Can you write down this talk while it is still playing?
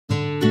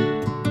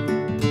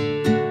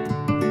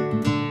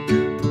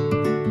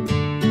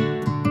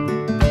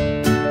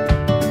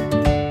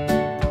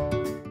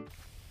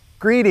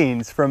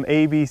Greetings from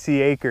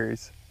ABC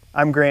Acres.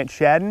 I'm Grant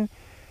Shadden,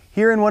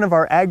 here in one of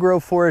our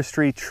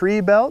agroforestry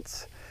tree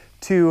belts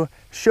to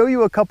show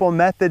you a couple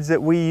methods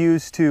that we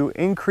use to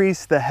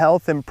increase the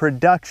health and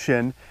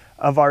production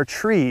of our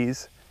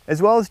trees,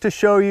 as well as to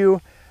show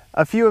you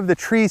a few of the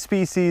tree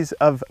species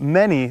of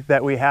many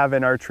that we have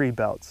in our tree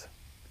belts.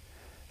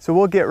 So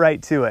we'll get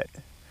right to it.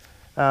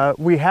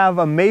 We have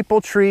a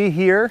maple tree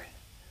here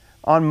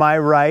on my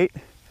right,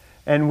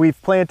 and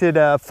we've planted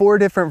 4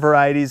 different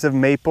varieties of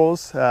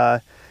maples.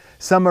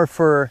 Some are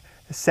for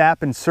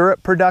sap and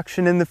syrup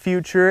production in the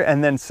future,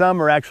 and then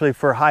some are actually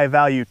for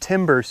high-value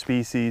timber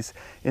species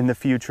in the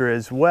future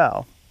as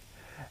well.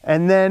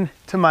 And then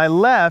to my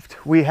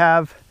left, we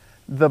have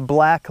the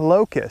black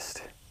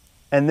locust.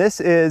 And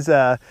this is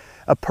a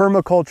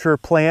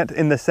permaculture plant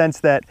in the sense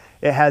that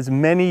it has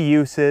many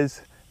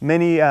uses.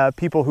 Many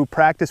people who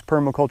practice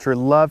permaculture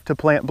love to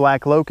plant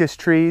black locust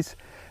trees.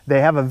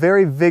 They have a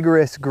very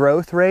vigorous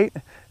growth rate.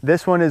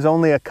 This one is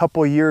only a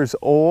couple years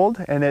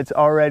old, and it's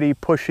already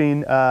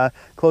pushing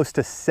close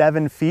to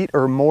 7 feet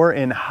or more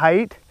in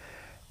height.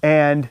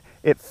 And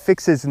it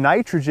fixes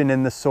nitrogen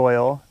in the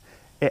soil.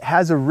 It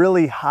has a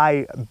really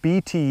high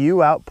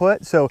BTU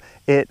output, so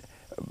it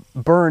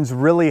burns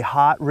really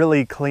hot,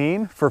 really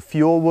clean for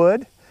fuel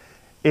wood.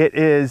 It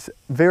is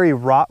very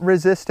rot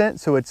resistant,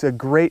 so it's a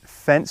great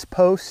fence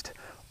post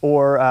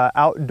or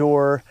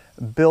outdoor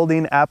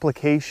building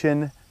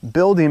application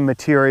building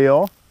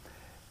material.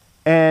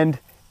 And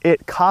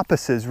it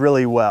coppices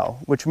really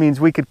well, which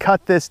means we could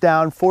cut this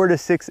down 4 to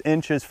 6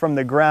 inches from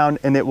the ground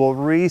and it will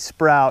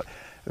re-sprout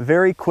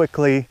very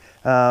quickly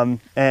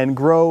and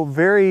grow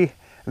very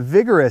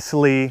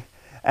vigorously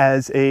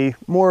as a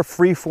more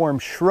free-form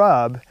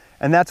shrub.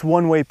 And that's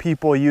one way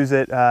people use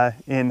it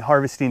in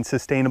harvesting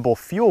sustainable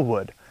fuel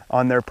wood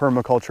on their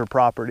permaculture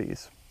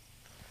properties.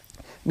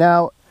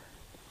 Now,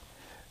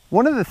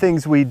 one of the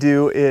things we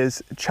do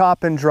is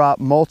chop and drop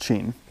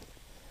mulching.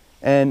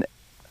 And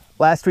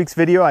last week's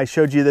video, I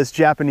showed you this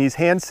Japanese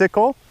hand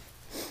sickle.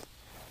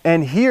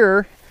 And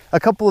here, a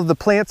couple of the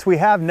plants we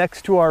have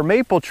next to our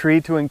maple tree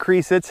to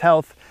increase its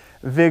health,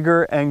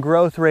 vigor, and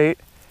growth rate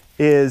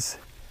is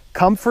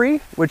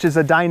comfrey, which is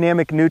a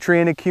dynamic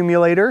nutrient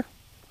accumulator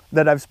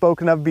that I've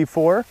spoken of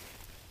before,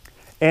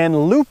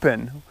 and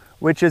lupin,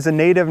 which is a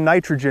native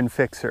nitrogen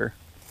fixer.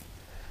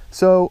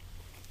 So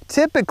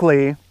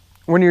typically,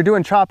 when you're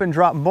doing chop and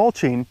drop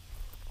mulching,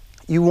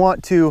 you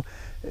want to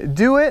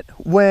do it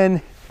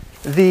when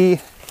the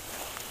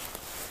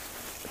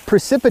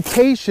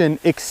precipitation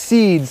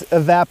exceeds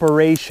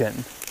evaporation.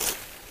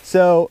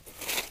 So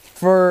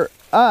for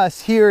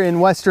us here in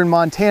western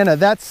Montana,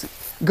 that's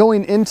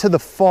going into the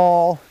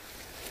fall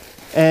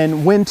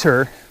and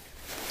winter,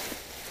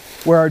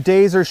 where our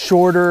days are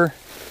shorter,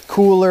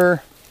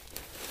 cooler,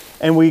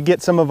 and we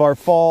get some of our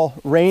fall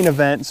rain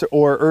events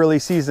or early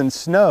season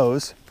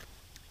snows.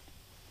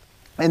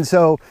 And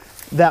so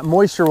that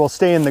moisture will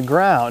stay in the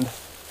ground.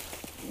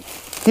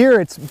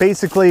 Here it's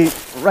basically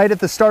right at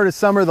the start of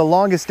summer, the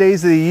longest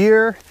days of the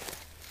year,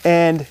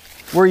 and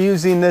we're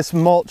using this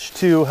mulch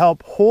to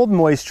help hold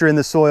moisture in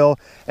the soil.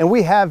 And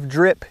we have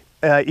drip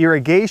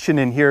irrigation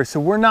in here, so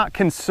we're not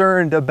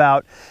concerned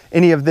about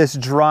any of this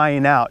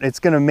drying out. It's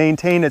going to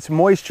maintain its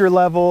moisture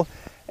level,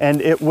 and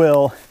it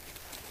will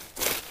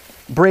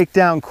break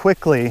down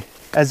quickly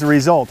as a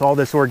result. All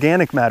this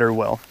organic matter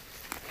will.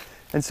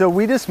 And so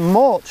we just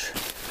mulch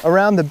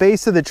around the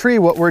base of the tree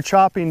what we're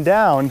chopping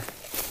down,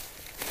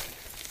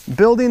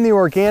 building the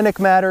organic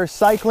matter,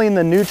 cycling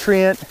the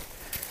nutrient.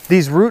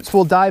 These roots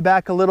will die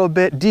back a little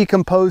bit,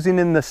 decomposing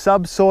in the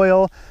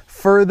subsoil,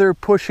 further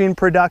pushing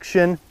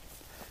production.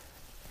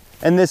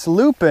 And this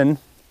lupin,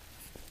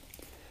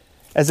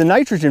 as a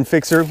nitrogen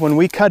fixer, when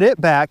we cut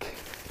it back,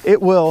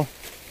 it will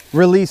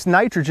release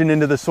nitrogen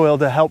into the soil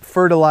to help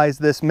fertilize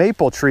this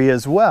maple tree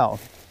as well.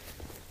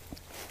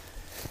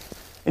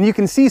 And you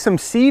can see some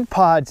seed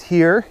pods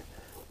here.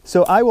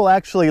 So I will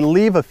actually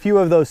leave a few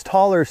of those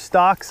taller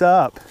stalks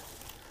up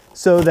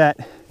so that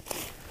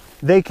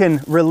they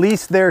can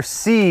release their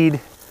seed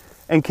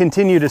and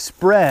continue to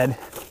spread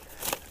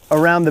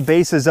around the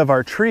bases of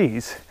our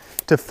trees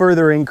to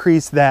further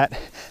increase that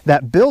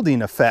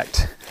building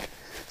effect.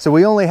 So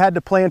we only had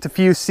to plant a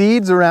few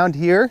seeds around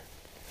here,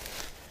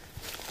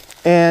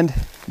 and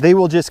they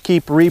will just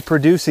keep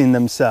reproducing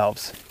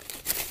themselves.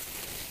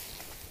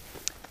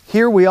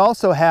 Here we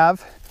also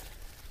have,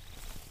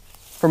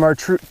 from our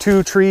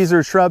 2 trees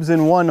or shrubs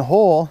in one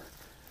hole,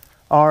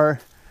 our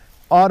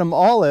autumn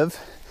olive.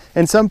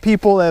 And some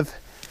people have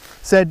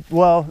said,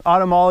 well,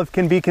 autumn olive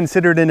can be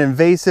considered an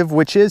invasive,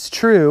 which is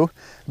true,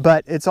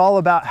 but it's all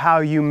about how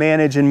you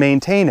manage and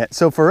maintain it.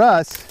 So for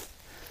us,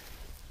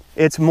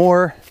 it's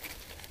more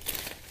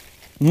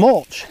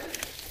mulch.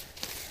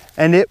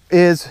 And it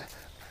is,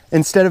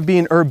 instead of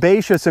being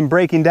herbaceous and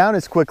breaking down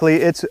as quickly,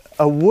 it's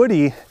a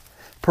woody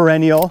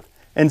perennial.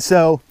 And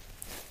so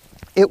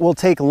it will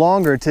take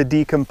longer to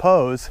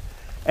decompose,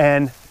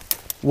 and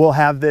we'll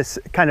have this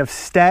kind of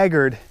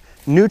staggered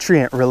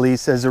nutrient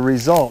release as a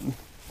result.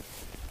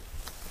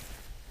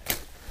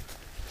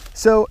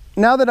 So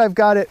now that I've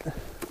got it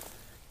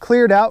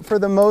cleared out for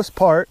the most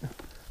part,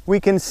 we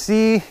can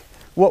see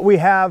what we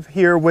have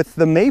here with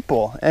the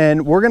maple,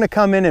 and we're going to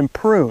come in and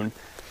prune.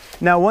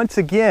 Now, once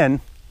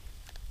again,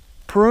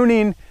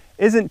 pruning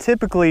isn't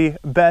typically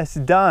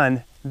best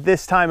done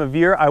this time of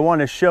year. I want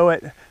to show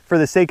it for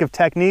the sake of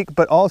technique,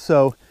 but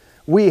also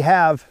we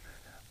have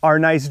our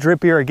nice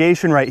drip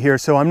irrigation right here,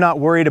 so I'm not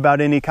worried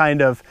about any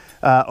kind of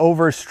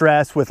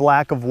overstress with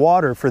lack of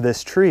water for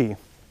this tree.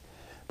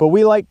 But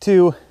we like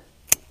to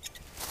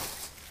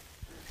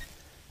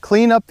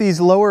clean up these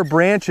lower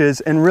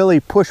branches and really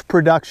push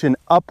production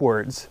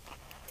upwards,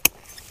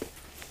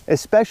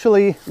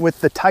 especially with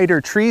the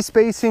tighter tree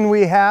spacing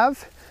we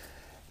have,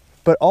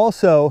 but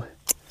also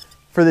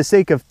for the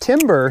sake of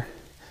timber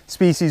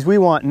species, we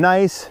want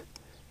nice,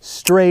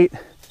 straight,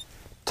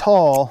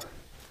 tall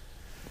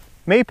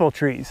maple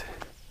trees.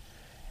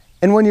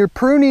 And when you're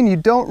pruning, you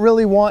don't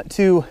really want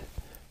to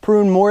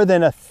prune more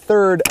than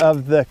 1/3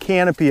 of the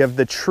canopy of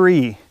the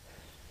tree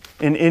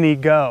in any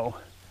go.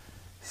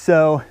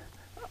 So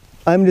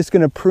I'm just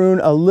going to prune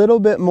a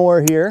little bit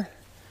more here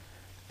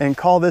and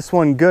call this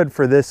one good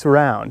for this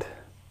round.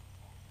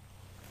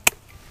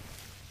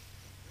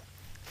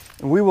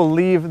 And we will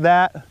leave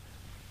that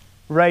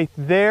right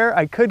there.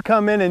 I could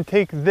come in and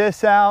take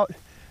this out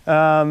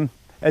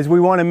as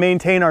we want to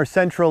maintain our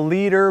central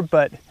leader,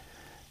 but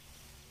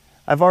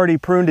I've already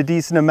pruned a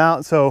decent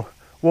amount, so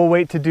we'll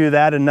wait to do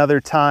that another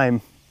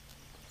time.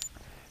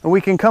 And we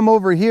can come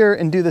over here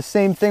and do the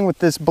same thing with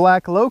this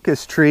black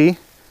locust tree.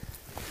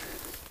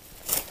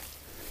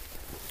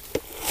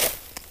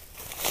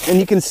 And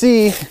you can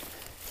see,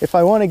 if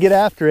I want to get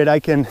after it, I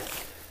can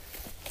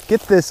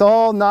get this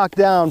all knocked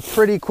down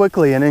pretty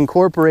quickly and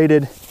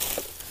incorporated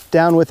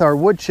down with our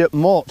wood chip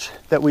mulch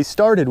that we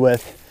started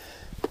with.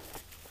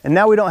 And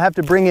now we don't have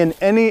to bring in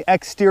any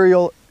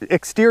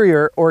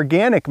exterior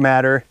organic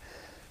matter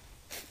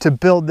to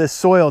build this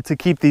soil to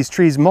keep these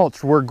trees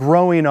mulched. We're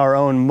growing our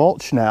own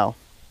mulch now.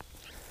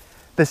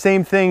 The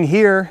same thing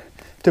here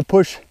to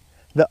push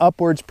the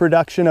upwards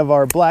production of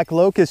our black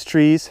locust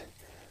trees.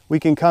 We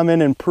can come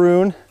in and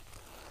prune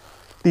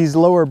these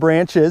lower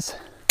branches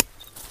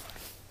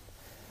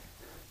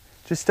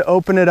just to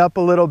open it up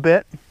a little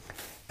bit.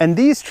 And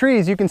these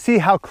trees, you can see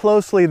how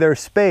closely they're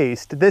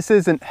spaced. This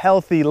isn't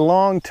healthy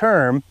long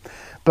term,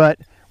 but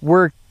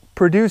we're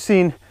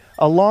producing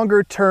a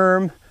longer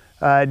term,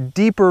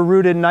 deeper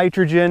rooted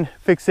nitrogen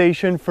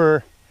fixation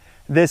for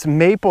this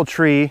maple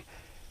tree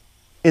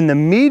in the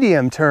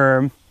medium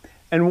term.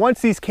 And once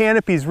these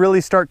canopies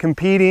really start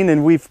competing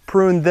and we've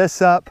pruned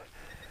this up,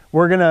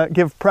 we're gonna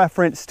give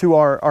preference to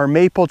our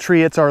maple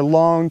tree. It's our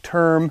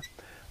long-term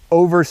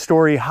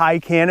overstory high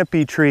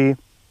canopy tree.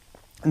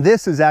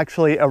 This is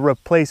actually a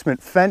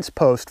replacement fence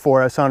post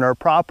for us on our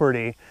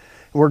property.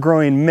 We're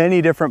growing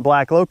many different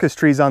black locust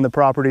trees on the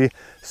property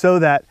so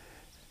that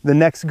the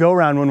next go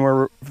round when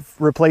we're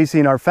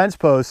replacing our fence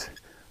posts,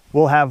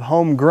 we'll have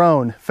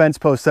homegrown fence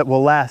posts that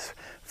will last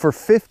for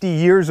 50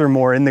 years or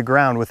more in the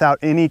ground without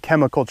any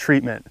chemical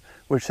treatment,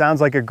 which sounds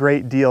like a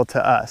great deal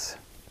to us.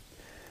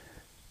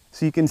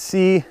 So you can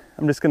see,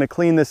 I'm just going to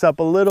clean this up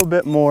a little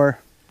bit more.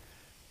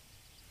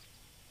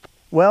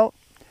 Well,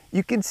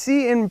 you can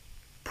see in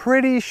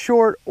pretty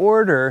short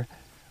order,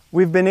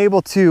 we've been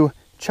able to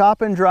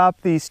chop and drop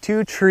these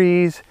two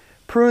trees,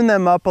 prune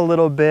them up a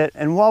little bit,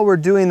 and while we're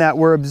doing that,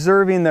 we're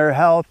observing their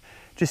health,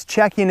 just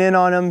checking in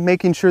on them,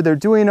 making sure they're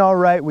doing all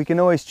right. We can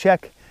always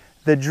check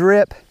the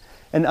drip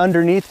and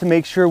underneath to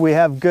make sure we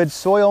have good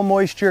soil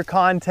moisture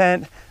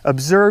content,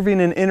 observing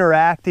and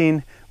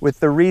interacting with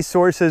the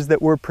resources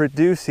that we're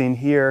producing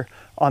here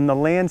on the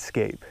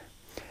landscape.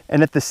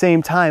 And at the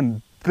same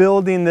time,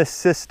 building this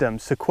system,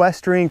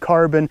 sequestering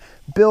carbon,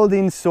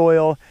 building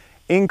soil,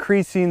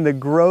 increasing the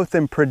growth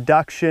and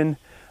production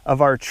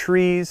of our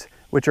trees,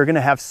 which are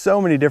gonna have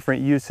so many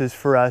different uses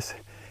for us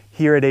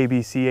here at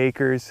ABC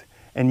Acres.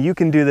 And you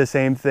can do the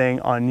same thing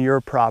on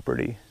your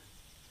property.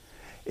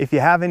 If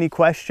you have any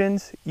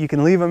questions, you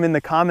can leave them in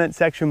the comment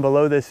section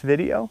below this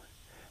video.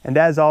 And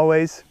as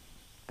always,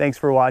 thanks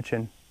for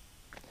watching.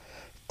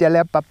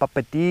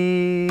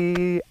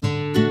 Telepapapati.